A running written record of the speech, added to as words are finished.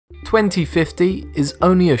2050 is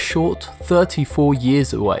only a short 34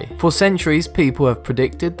 years away. For centuries, people have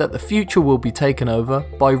predicted that the future will be taken over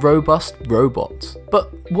by robust robots.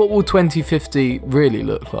 But what will 2050 really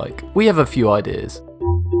look like? We have a few ideas.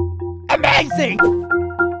 Amazing!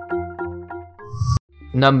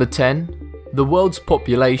 Number 10. The world's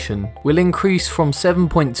population will increase from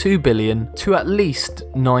 7.2 billion to at least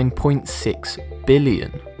 9.6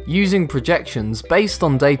 billion. Using projections based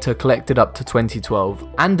on data collected up to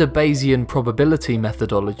 2012 and a Bayesian probability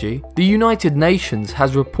methodology, the United Nations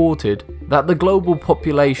has reported that the global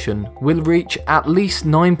population will reach at least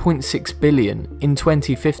 9.6 billion in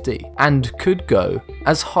 2050 and could go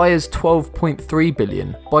as high as 12.3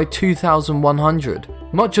 billion by 2100.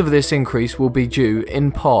 Much of this increase will be due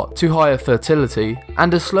in part to higher fertility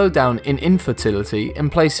and a slowdown in infertility in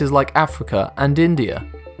places like Africa and India.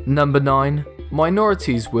 Number 9.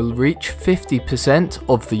 Minorities will reach 50%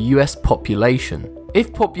 of the US population.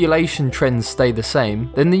 If population trends stay the same,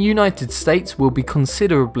 then the United States will be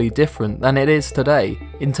considerably different than it is today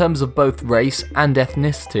in terms of both race and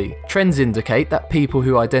ethnicity. Trends indicate that people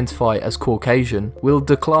who identify as Caucasian will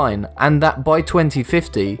decline, and that by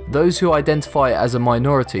 2050, those who identify as a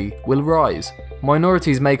minority will rise.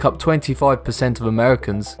 Minorities make up 25% of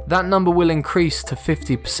Americans. That number will increase to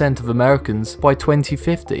 50% of Americans by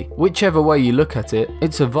 2050. Whichever way you look at it,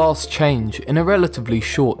 it's a vast change in a relatively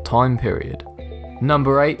short time period.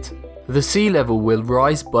 Number 8. The sea level will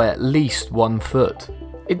rise by at least 1 foot.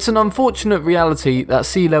 It's an unfortunate reality that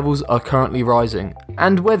sea levels are currently rising,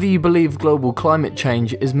 and whether you believe global climate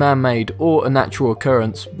change is man-made or a natural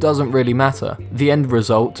occurrence doesn't really matter. The end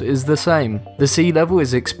result is the same. The sea level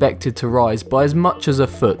is expected to rise by as much as a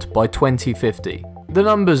foot by 2050. The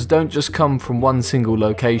numbers don't just come from one single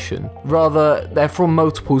location, rather they're from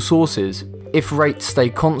multiple sources. If rates stay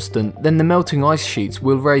constant, then the melting ice sheets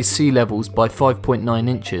will raise sea levels by 5.9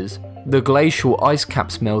 inches. The glacial ice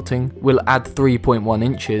caps melting will add 3.1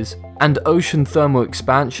 inches, and ocean thermal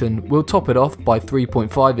expansion will top it off by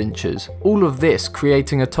 3.5 inches. All of this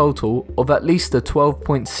creating a total of at least a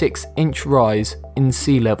 12.6 inch rise in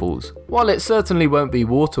sea levels. While it certainly won't be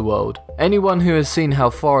Waterworld, anyone who has seen how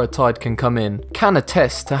far a tide can come in can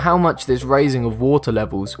attest to how much this raising of water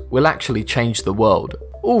levels will actually change the world.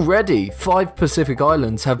 Already, 5 Pacific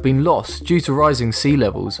islands have been lost due to rising sea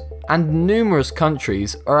levels, and numerous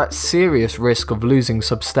countries are at serious risk of losing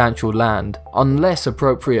substantial land unless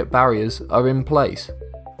appropriate barriers are in place.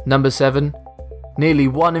 Number 7. Nearly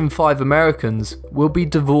 1 in 5 Americans will be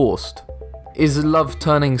divorced. Is love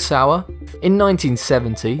turning sour? In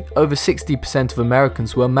 1970, over 60% of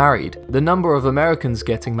Americans were married. The number of Americans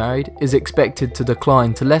getting married is expected to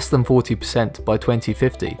decline to less than 40% by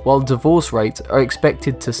 2050, while divorce rates are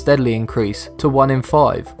expected to steadily increase to 1 in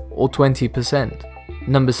 5, or 20%.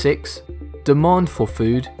 Number 6. Demand for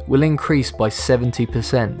food will increase by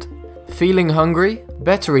 70%. Feeling hungry?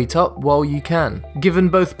 Better eat up while you can. Given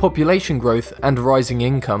both population growth and rising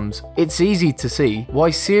incomes, it's easy to see why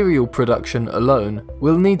cereal production alone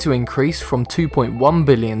will need to increase from 2.1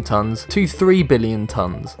 billion tons to 3 billion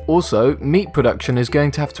tons. Also, meat production is going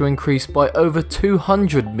to have to increase by over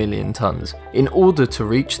 200 million tons in order to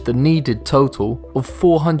reach the needed total of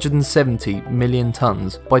 470 million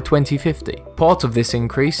tons by 2050. Part of this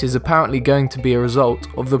increase is apparently going to be a result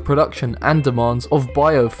of the production and demands of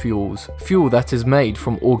biofuels, fuel that is made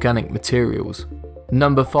from organic materials.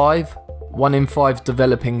 Number 5. 1 in 5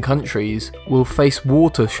 developing countries will face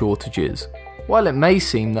water shortages. While it may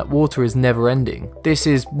seem that water is never ending, this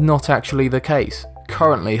is not actually the case.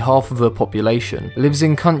 Currently, half of the population lives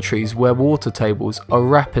in countries where water tables are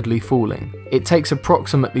rapidly falling. It takes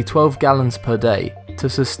approximately 12 gallons per day to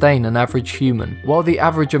sustain an average human, while the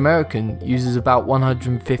average American uses about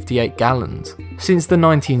 158 gallons. Since the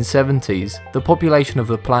 1970s, the population of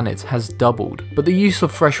the planet has doubled, but the use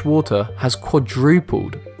of fresh water has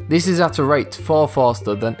quadrupled. This is at a rate far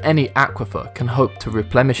faster than any aquifer can hope to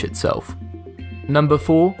replenish itself. Number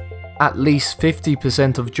 4. At least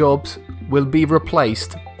 50% of jobs will be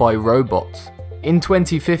replaced by robots. In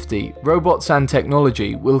 2050, robots and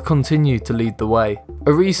technology will continue to lead the way.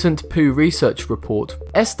 A recent Pew Research report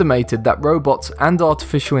estimated that robots and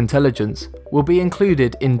artificial intelligence will be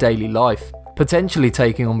included in daily life, potentially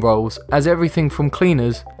taking on roles as everything from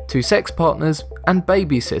cleaners to sex partners and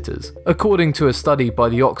babysitters. According to a study by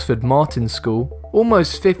the Oxford Martin School,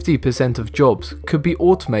 almost 50% of jobs could be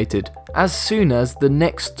automated as soon as the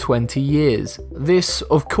next 20 years. This,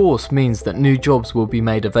 of course, means that new jobs will be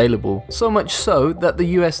made available, so much so that the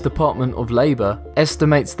US Department of Labor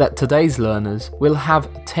estimates that today's learners will have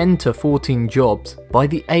 10 to 14 jobs by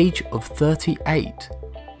the age of 38.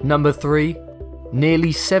 Number 3.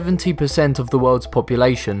 nearly 70% of the world's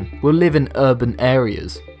population will live in urban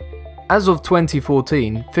areas. As of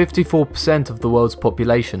 2014, 54% of the world's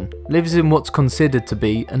population lives in what's considered to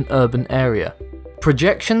be an urban area.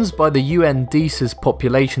 Projections by the UNDC's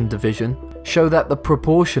Population Division show that the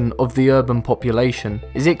proportion of the urban population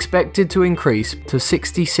is expected to increase to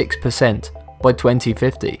 66% by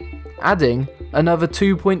 2050, adding another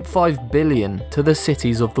 2.5 billion to the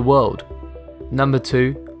cities of the world. Number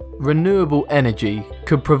 2. Renewable energy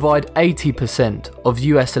could provide 80% of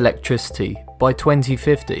US electricity by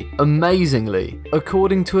 2050. Amazingly,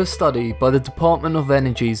 according to a study by the Department of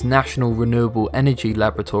Energy's National Renewable Energy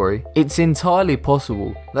Laboratory, it's entirely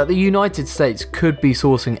possible that the United States could be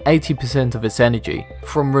sourcing 80% of its energy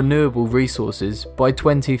from renewable resources by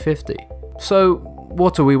 2050. So,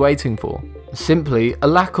 what are we waiting for? Simply a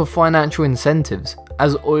lack of financial incentives,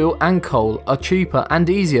 as oil and coal are cheaper and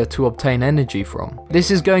easier to obtain energy from.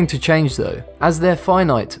 This is going to change though, as they're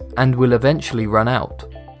finite and will eventually run out.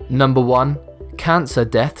 Number 1. Cancer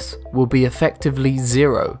deaths will be effectively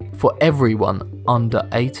zero for everyone under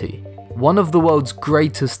 80. One of the world's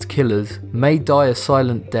greatest killers may die a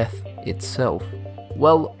silent death itself.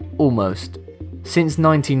 Well, almost. Since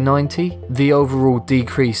 1990, the overall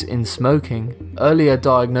decrease in smoking, earlier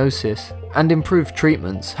diagnosis, and improved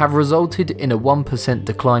treatments have resulted in a 1%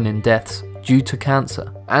 decline in deaths due to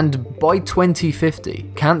cancer. And by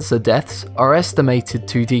 2050, cancer deaths are estimated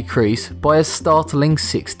to decrease by a startling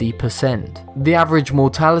 60%. The average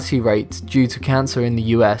mortality rate due to cancer in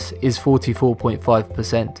the US is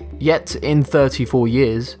 44.5%, yet in 34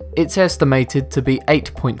 years, it's estimated to be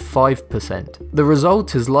 8.5%. The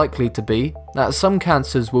result is likely to be that some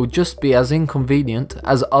cancers will just be as inconvenient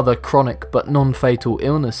as other chronic but non-fatal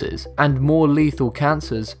illnesses, and more lethal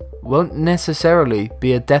cancers won't necessarily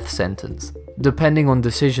be a death sentence. Depending on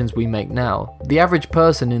decisions we make now, the average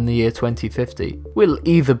person in the year 2050 will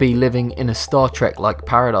either be living in a Star Trek-like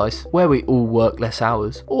paradise where we all work less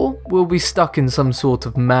hours, or we'll be stuck in some sort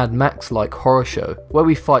of Mad Max-like horror show where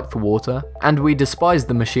we fight for water and we despise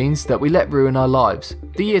the machines that we let ruin our lives.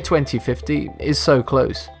 The year 2050 is so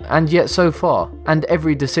close, and yet so far, and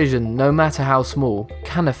every decision, no matter how small,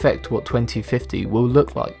 can affect what 2050 will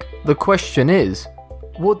look like. The question is,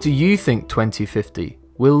 what do you think 2050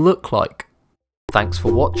 will look like? Thanks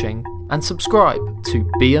for watching, and subscribe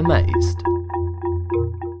to Be Amazed.